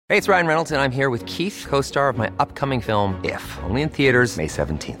Hey, it's Ryan Reynolds, and I'm here with Keith, co-star of my upcoming film, If, only in theaters May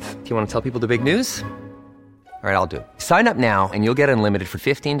 17th. Do you want to tell people the big news? All right, I'll do it. Sign up now and you'll get unlimited for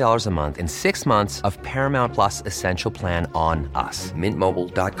 $15 a month and 6 months of Paramount Plus Essential Plan on us.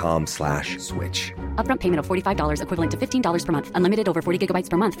 MintMobile.com/switch. Upfront payment of $45 equivalent to $15 per month. Unlimited over 40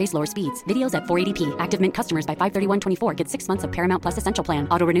 gigabytes per month. Face lower speeds. Videos at 480p. Active Mint customers by 531.24 get 6 months of Paramount Plus Essential Plan.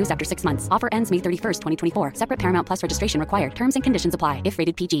 Auto renews after 6 months. Offer ends May 31st, 2024. Separate Paramount Plus registration required. Terms and conditions apply if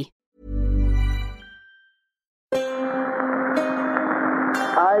rated PG.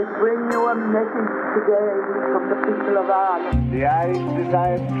 I bring you a message today from the people of Ireland. The Irish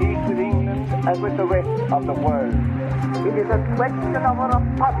desire peace with England and with the rest of the world. It is a question of a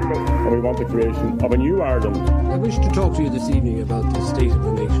republic. And we want the creation of a new Ireland. I wish to talk to you this evening about the state of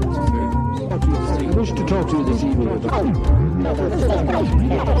the nation's affairs. I wish to talk to you this evening about...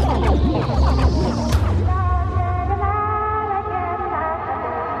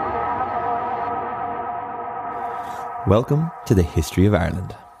 Welcome to the History of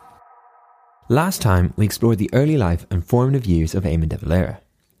Ireland. Last time we explored the early life and formative years of Eamon de Valera,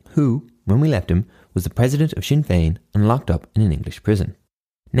 who, when we left him, was the president of Sinn Féin and locked up in an English prison.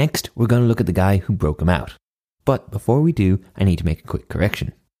 Next, we're going to look at the guy who broke him out. But before we do, I need to make a quick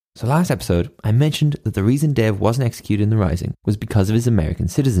correction. So last episode, I mentioned that the reason Dev wasn't executed in the Rising was because of his American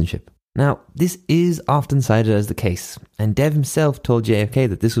citizenship. Now, this is often cited as the case, and Dev himself told JFK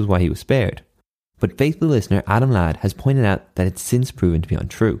that this was why he was spared. But faithful listener Adam Ladd has pointed out that it's since proven to be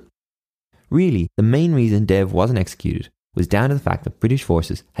untrue. Really, the main reason Dev wasn't executed was down to the fact that British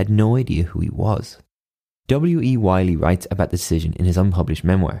forces had no idea who he was. W.E. Wiley writes about the decision in his unpublished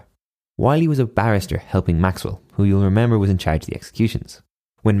memoir. Wiley was a barrister helping Maxwell, who you'll remember was in charge of the executions.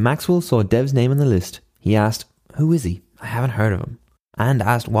 When Maxwell saw Dev's name on the list, he asked, "Who is he? I haven't heard of him," and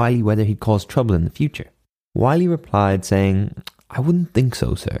asked Wiley whether he'd cause trouble in the future. Wiley replied saying, "I wouldn't think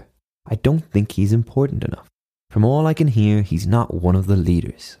so, sir. I don't think he's important enough. From all I can hear, he's not one of the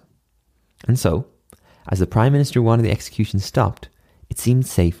leaders." And so, as the Prime Minister wanted the execution stopped, it seemed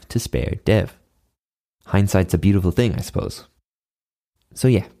safe to spare Dev. Hindsight's a beautiful thing, I suppose. So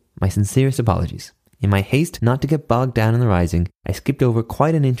yeah, my sincerest apologies. In my haste not to get bogged down in the Rising, I skipped over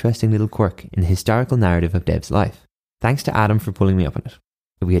quite an interesting little quirk in the historical narrative of Dev's life. Thanks to Adam for pulling me up on it.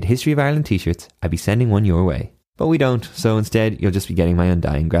 If we had History of Ireland t-shirts, I'd be sending one your way. But we don't, so instead you'll just be getting my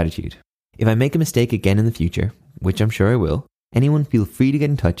undying gratitude. If I make a mistake again in the future, which I'm sure I will, anyone feel free to get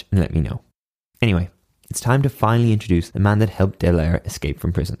in touch and let me know. Anyway, it's time to finally introduce the man that helped De Valera escape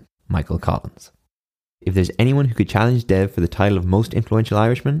from prison, Michael Collins. If there's anyone who could challenge Dev for the title of most influential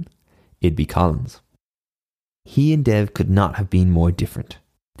Irishman, it'd be Collins. He and Dev could not have been more different.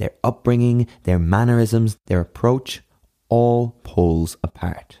 Their upbringing, their mannerisms, their approach, all poles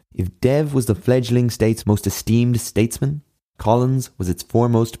apart. If Dev was the fledgling state's most esteemed statesman, Collins was its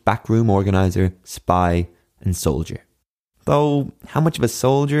foremost backroom organiser, spy and soldier. Though how much of a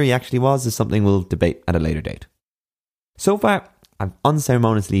soldier he actually was is something we'll debate at a later date. So far, I've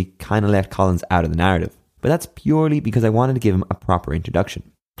unceremoniously kind of left Collins out of the narrative, but that's purely because I wanted to give him a proper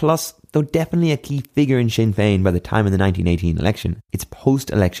introduction. Plus, though definitely a key figure in Sinn Féin by the time of the 1918 election, it's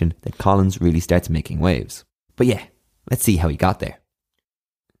post-election that Collins really starts making waves. But yeah, let's see how he got there.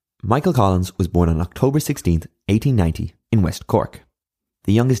 Michael Collins was born on October 16th, 1890 in West Cork.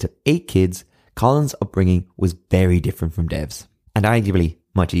 The youngest of 8 kids, Collins' upbringing was very different from Dev's, and arguably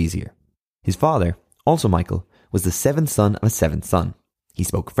much easier. His father, also Michael, was the 7th son of a 7th son. He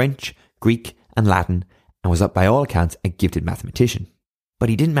spoke French, Greek and Latin and was by all accounts a gifted mathematician. But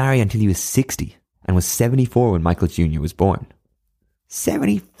he didn't marry until he was 60 and was 74 when Michael Jr. was born.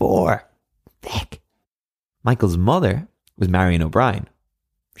 74! Thick! Michael's mother was Marion O'Brien.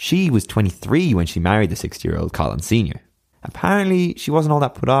 She was 23 when she married the 60-year-old Collins Sr. Apparently, she wasn't all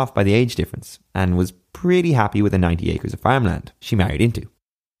that put off by the age difference and was pretty happy with the 90 acres of farmland she married into.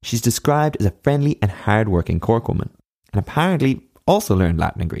 She's described as a friendly and hard-working Cork woman, and apparently also learned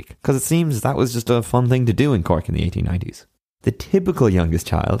Latin and Greek, because it seems that was just a fun thing to do in Cork in the 1890s. The typical youngest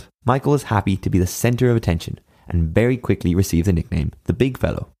child, Michael was happy to be the centre of attention and very quickly received the nickname the Big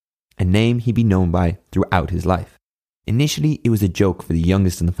Fellow, a name he'd be known by throughout his life. Initially, it was a joke for the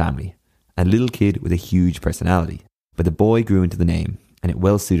youngest in the family, a little kid with a huge personality, but the boy grew into the name, and it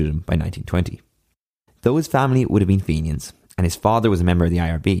well suited him by 1920. Though his family would have been Fenians, and his father was a member of the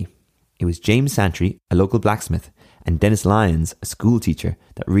IRB, it was James Santry, a local blacksmith, and Dennis Lyons, a school teacher,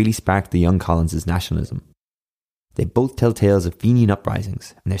 that really sparked the young Collins' nationalism. They both tell tales of Fenian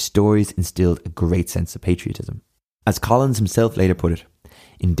uprisings, and their stories instilled a great sense of patriotism. As Collins himself later put it,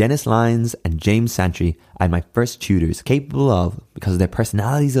 in Dennis Lyons and James Santry, I had my first tutors capable of, because of their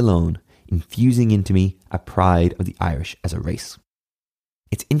personalities alone, infusing into me a pride of the Irish as a race.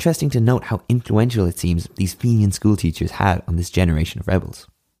 It's interesting to note how influential it seems these Fenian school teachers had on this generation of rebels.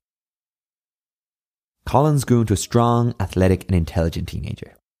 Collins grew into a strong, athletic and intelligent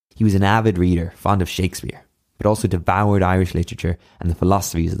teenager. He was an avid reader, fond of Shakespeare, but also devoured Irish literature and the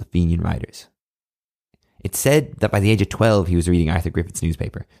philosophies of the Fenian writers. It's said that by the age of 12 he was reading Arthur Griffith's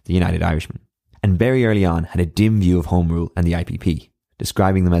newspaper, The United Irishman, and very early on had a dim view of Home Rule and the IPP,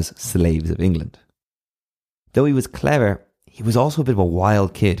 describing them as slaves of England. Though he was clever, he was also a bit of a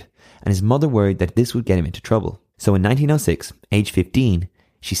wild kid, and his mother worried that this would get him into trouble. So in 1906, age 15,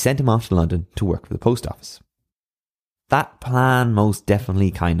 she sent him off to London to work for the post office. That plan most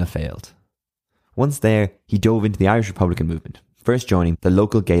definitely kind of failed. Once there, he dove into the Irish Republican movement, first joining the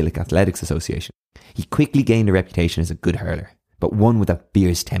local Gaelic Athletics Association. He quickly gained a reputation as a good hurler, but one with a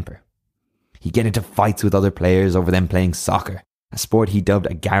fierce temper. He'd get into fights with other players over them playing soccer, a sport he dubbed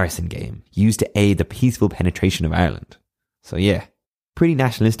a garrison game, used to aid the peaceful penetration of Ireland. So yeah, pretty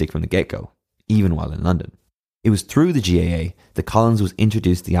nationalistic from the get-go, even while in London. It was through the GAA that Collins was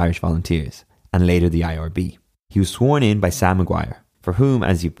introduced to the Irish Volunteers, and later the IRB. He was sworn in by Sam Maguire, for whom,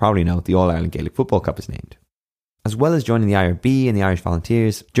 as you probably know, the All-Ireland Gaelic Football Cup is named. As well as joining the IRB and the Irish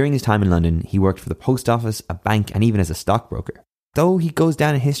Volunteers, during his time in London, he worked for the post office, a bank, and even as a stockbroker. Though he goes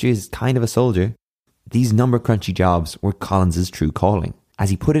down in history as kind of a soldier, these number-crunchy jobs were Collins's true calling. As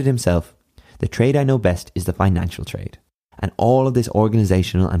he put it himself, the trade I know best is the financial trade, and all of this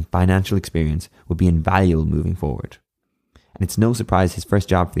organisational and financial experience would be invaluable moving forward. And it's no surprise his first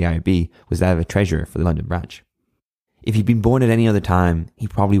job for the IRB was that of a treasurer for the London branch. If he'd been born at any other time, he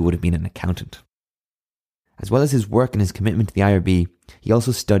probably would have been an accountant. As well as his work and his commitment to the IRB, he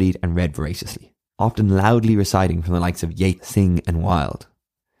also studied and read voraciously, often loudly reciting from the likes of Yeats, Synge and Wilde.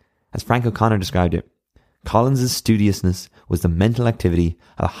 As Frank O'Connor described it, Collins's studiousness was the mental activity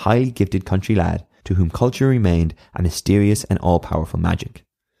of a highly gifted country lad to whom culture remained a mysterious and all-powerful magic,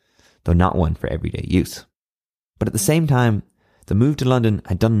 though not one for everyday use. But at the same time, the move to London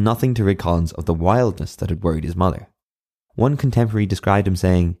had done nothing to rid Collins of the wildness that had worried his mother. One contemporary described him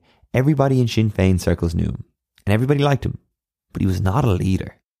saying, everybody in Sinn Féin circles knew him, and everybody liked him, but he was not a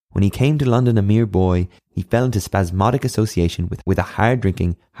leader. When he came to London a mere boy, he fell into spasmodic association with a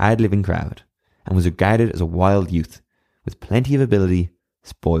hard-drinking, hard-living crowd, and was regarded as a wild youth, with plenty of ability,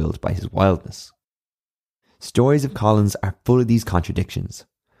 spoiled by his wildness. Stories of Collins are full of these contradictions.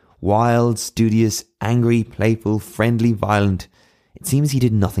 Wild, studious, angry, playful, friendly, violent, it seems he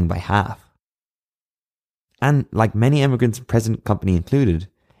did nothing by half. And like many emigrants, present company included,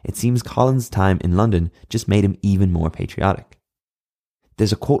 it seems Collins' time in London just made him even more patriotic.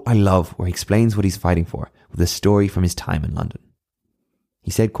 There's a quote I love where he explains what he's fighting for with a story from his time in London. He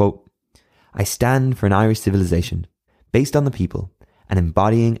said, quote, I stand for an Irish civilization based on the people and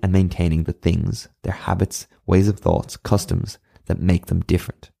embodying and maintaining the things, their habits, ways of thoughts, customs that make them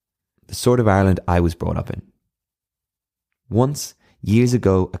different. The sort of Ireland I was brought up in. Once, years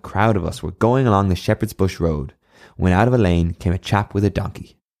ago, a crowd of us were going along the Shepherd's Bush Road when out of a lane came a chap with a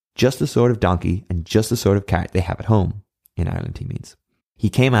donkey. Just the sort of donkey and just the sort of cart they have at home. In Ireland, he means. He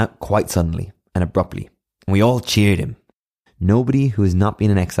came out quite suddenly and abruptly, and we all cheered him. Nobody who has not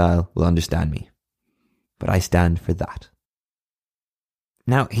been in exile will understand me, but I stand for that.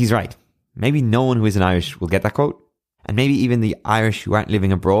 Now, he's right. Maybe no one who isn't Irish will get that quote, and maybe even the Irish who aren't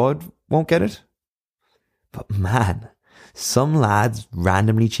living abroad won't get it. But man, some lads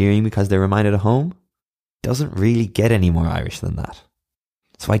randomly cheering because they're reminded of home doesn't really get any more Irish than that.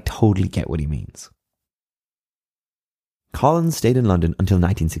 So I totally get what he means. Collins stayed in London until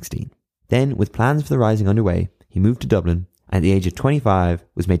 1916. Then, with plans for the Rising underway, he moved to Dublin and at the age of 25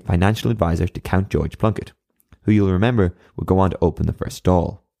 was made financial advisor to Count George Plunkett, who you'll remember would go on to open the first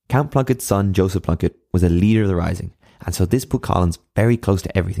stall. Count Plunkett's son, Joseph Plunkett, was a leader of the Rising, and so this put Collins very close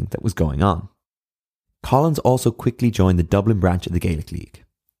to everything that was going on. Collins also quickly joined the Dublin branch of the Gaelic League.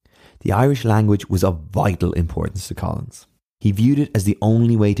 The Irish language was of vital importance to Collins. He viewed it as the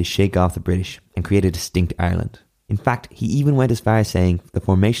only way to shake off the British and create a distinct Ireland. In fact, he even went as far as saying the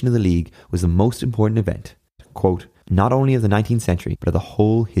formation of the League was the most important event, quote, not only of the 19th century, but of the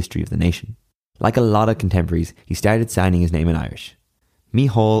whole history of the nation. Like a lot of contemporaries, he started signing his name in Irish.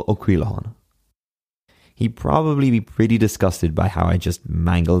 Mícheál Ó Criallaigh. He'd probably be pretty disgusted by how I just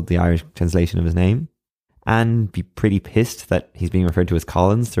mangled the Irish translation of his name, and be pretty pissed that he's being referred to as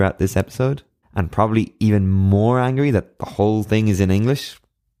Collins throughout this episode, and probably even more angry that the whole thing is in English.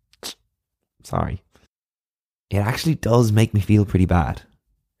 Sorry. It actually does make me feel pretty bad.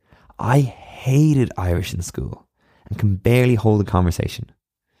 I hated Irish in school and can barely hold a conversation.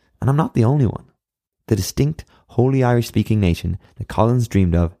 And I'm not the only one. The distinct, wholly Irish-speaking nation that Collins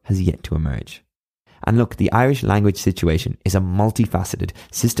dreamed of has yet to emerge. And look, the Irish language situation is a multifaceted,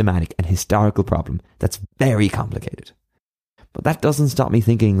 systematic and historical problem that's very complicated. But that doesn't stop me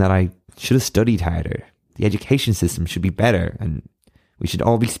thinking that I should have studied harder. The education system should be better and we should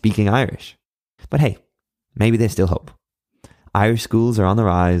all be speaking Irish. But hey, maybe there's still hope. Irish schools are on the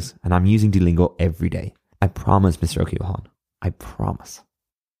rise and I'm using Duolingo every day. I promise, Mr. O'Keefe. I promise.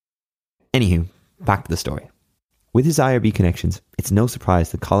 Anywho, back to the story. With his IRB connections, it's no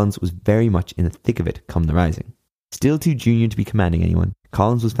surprise that Collins was very much in the thick of it come the rising. Still too junior to be commanding anyone,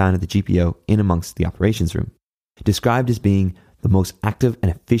 Collins was found at the GPO in amongst the operations room, described as being the most active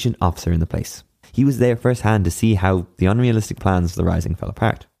and efficient officer in the place. He was there firsthand to see how the unrealistic plans of the rising fell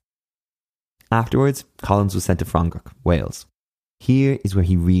apart. Afterwards, Collins was sent to Frongoch, Wales. Here is where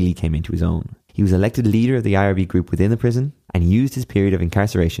he really came into his own. He was elected leader of the IRB group within the prison and used his period of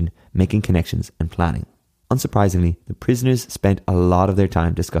incarceration making connections and planning. Unsurprisingly, the prisoners spent a lot of their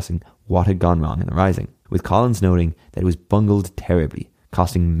time discussing what had gone wrong in the rising, with Collins noting that it was bungled terribly,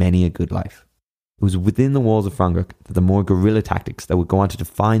 costing many a good life. It was within the walls of Frongoch that the more guerrilla tactics that would go on to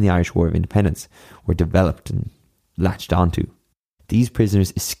define the Irish War of Independence were developed and latched onto. These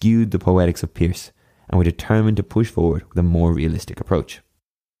prisoners eschewed the poetics of Pearse and were determined to push forward with a more realistic approach.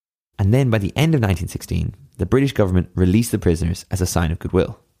 And then by the end of 1916, the British government released the prisoners as a sign of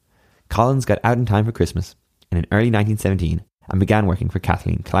goodwill. Collins got out in time for Christmas and in early 1917 and began working for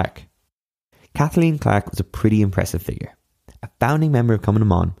Kathleen Clark. Kathleen Clark was a pretty impressive figure. A founding member of Cumann na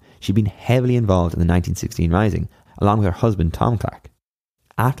mBan, she'd been heavily involved in the 1916 rising, along with her husband Tom Clark.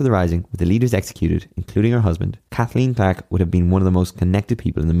 After the rising, with the leaders executed, including her husband, Kathleen Clark would have been one of the most connected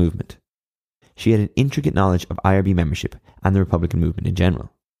people in the movement. She had an intricate knowledge of IRB membership and the Republican movement in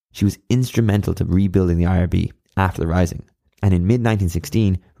general. She was instrumental to rebuilding the IRB after the rising, and in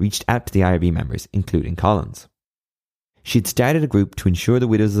mid-1916 reached out to the IRB members, including Collins. She had started a group to ensure the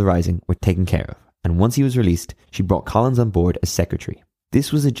widows of the rising were taken care of, and once he was released, she brought Collins on board as secretary.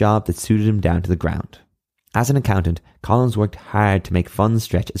 This was a job that suited him down to the ground. As an accountant, Collins worked hard to make funds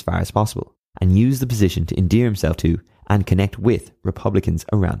stretch as far as possible, and used the position to endear himself to and connect with Republicans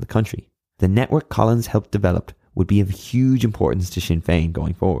around the country. The network Collins helped develop would be of huge importance to Sinn Féin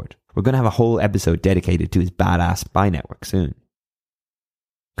going forward. We're going to have a whole episode dedicated to his badass spy network soon.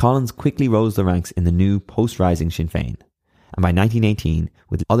 Collins quickly rose the ranks in the new post-rising Sinn Féin, and by 1918,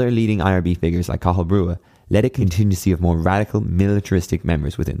 with other leading IRB figures like Cathal Brugha, led a contingency of more radical militaristic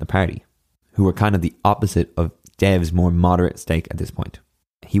members within the party, who were kind of the opposite of Dev's more moderate stake at this point.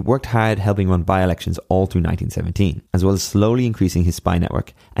 He worked hard helping run by-elections all through 1917, as well as slowly increasing his spy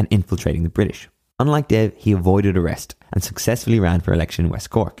network and infiltrating the British. Unlike Dev, he avoided arrest and successfully ran for election in West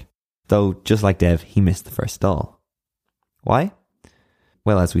Cork. Though, just like Dev, he missed the first stall. Why?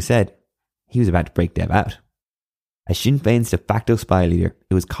 Well, as we said, he was about to break Dev out. As Sinn Féin's de facto spy leader,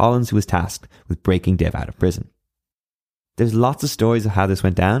 it was Collins who was tasked with breaking Dev out of prison. There's lots of stories of how this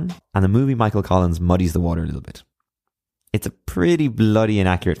went down, and the movie Michael Collins muddies the water a little bit. It's a pretty bloody and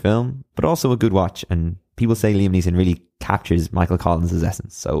accurate film, but also a good watch, and people say Liam Neeson really captures Michael Collins'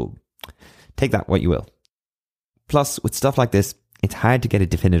 essence, so take that what you will. Plus, with stuff like this, it's hard to get a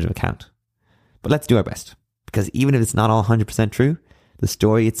definitive account. But let's do our best, because even if it's not all 100% true, the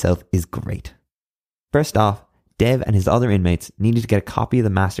story itself is great. First off, Dev and his other inmates needed to get a copy of the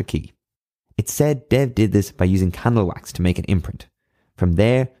master key. It's said Dev did this by using candle wax to make an imprint. From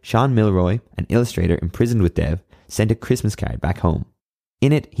there, Sean Milroy, an illustrator imprisoned with Dev, sent a Christmas card back home.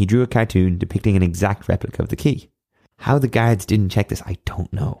 In it, he drew a cartoon depicting an exact replica of the key. How the guards didn't check this, I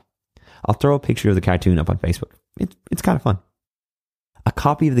don't know. I'll throw a picture of the cartoon up on Facebook. It's kind of fun. A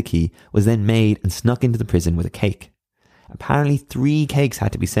copy of the key was then made and snuck into the prison with a cake. Apparently 3 cakes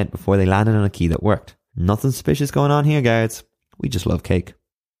had to be sent before they landed on a key that worked. Nothing suspicious going on here, guards. We just love cake.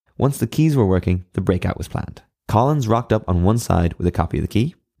 Once the keys were working, the breakout was planned. Collins rocked up on one side with a copy of the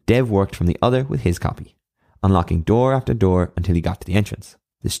key. Dev worked from the other with his copy, unlocking door after door until he got to the entrance.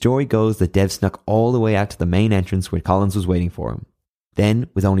 The story goes that Dev snuck all the way out to the main entrance where Collins was waiting for him. Then,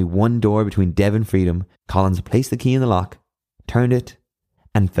 with only one door between Dev and freedom, Collins placed the key in the lock, turned it,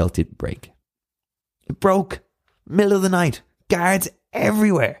 and felt it break. It broke! Middle of the night. Guards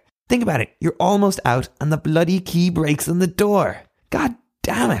everywhere. Think about it. You're almost out and the bloody key breaks on the door. God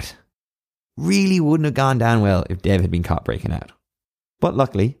damn it. Really wouldn't have gone down well if Dev had been caught breaking out. But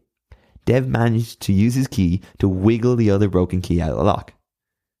luckily, Dev managed to use his key to wiggle the other broken key out of the lock.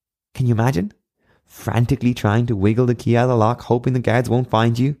 Can you imagine? Frantically trying to wiggle the key out of the lock, hoping the guards won't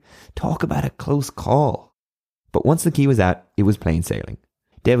find you. Talk about a close call. But once the key was out, it was plain sailing.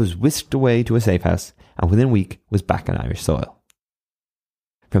 Dev was whisked away to a safe house and within a week was back on Irish soil.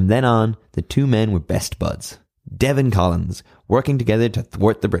 From then on, the two men were best buds. Dev and Collins, working together to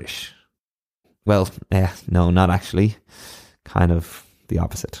thwart the British. Well, no, not actually. Kind of the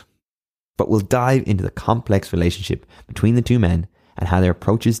opposite. But we'll dive into the complex relationship between the two men and how their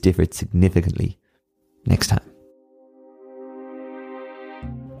approaches differed significantly next time.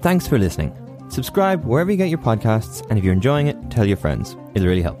 Thanks for listening. Subscribe wherever you get your podcasts, and if you're enjoying it, tell your friends. It'll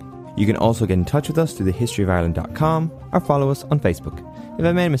really help. You can also get in touch with us through thehistoryofireland.com or follow us on Facebook. If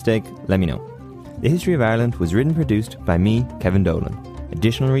I made a mistake, let me know. The History of Ireland was written and produced by me, Kevin Dolan.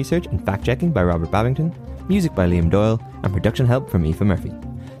 Additional research and fact-checking by Robert Babington, music by Liam Doyle, and production help from Aoife Murphy.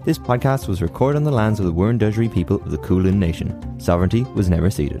 This podcast was recorded on the lands of the Wurundjeri people of the Kulin Nation. Sovereignty was never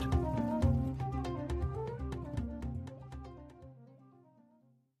ceded.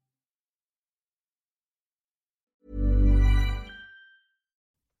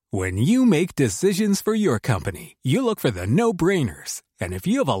 When you make decisions for your company, you look for the no-brainers. And if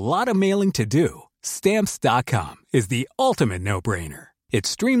you have a lot of mailing to do, Stamps.com is the ultimate no-brainer. It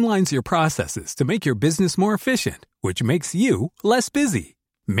streamlines your processes to make your business more efficient, which makes you less busy.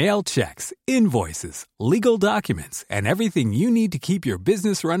 Mail checks, invoices, legal documents, and everything you need to keep your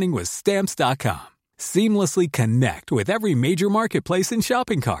business running with Stamps.com. Seamlessly connect with every major marketplace and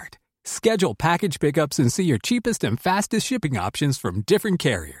shopping cart. Schedule package pickups and see your cheapest and fastest shipping options from different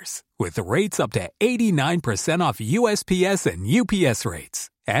carriers, with rates up to 89% off USPS and UPS rates.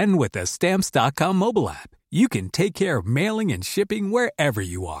 And with the Stamps.com mobile app, you can take care of mailing and shipping wherever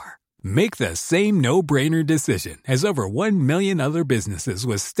you are. Make the same no-brainer decision as over 1 million other businesses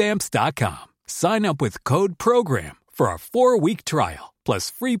with Stamps.com. Sign up with code PROGRAM for a 4-week trial,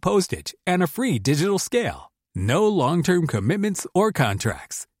 plus free postage and a free digital scale. No long-term commitments or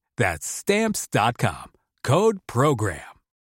contracts. That's Stamps.com. Code PROGRAM.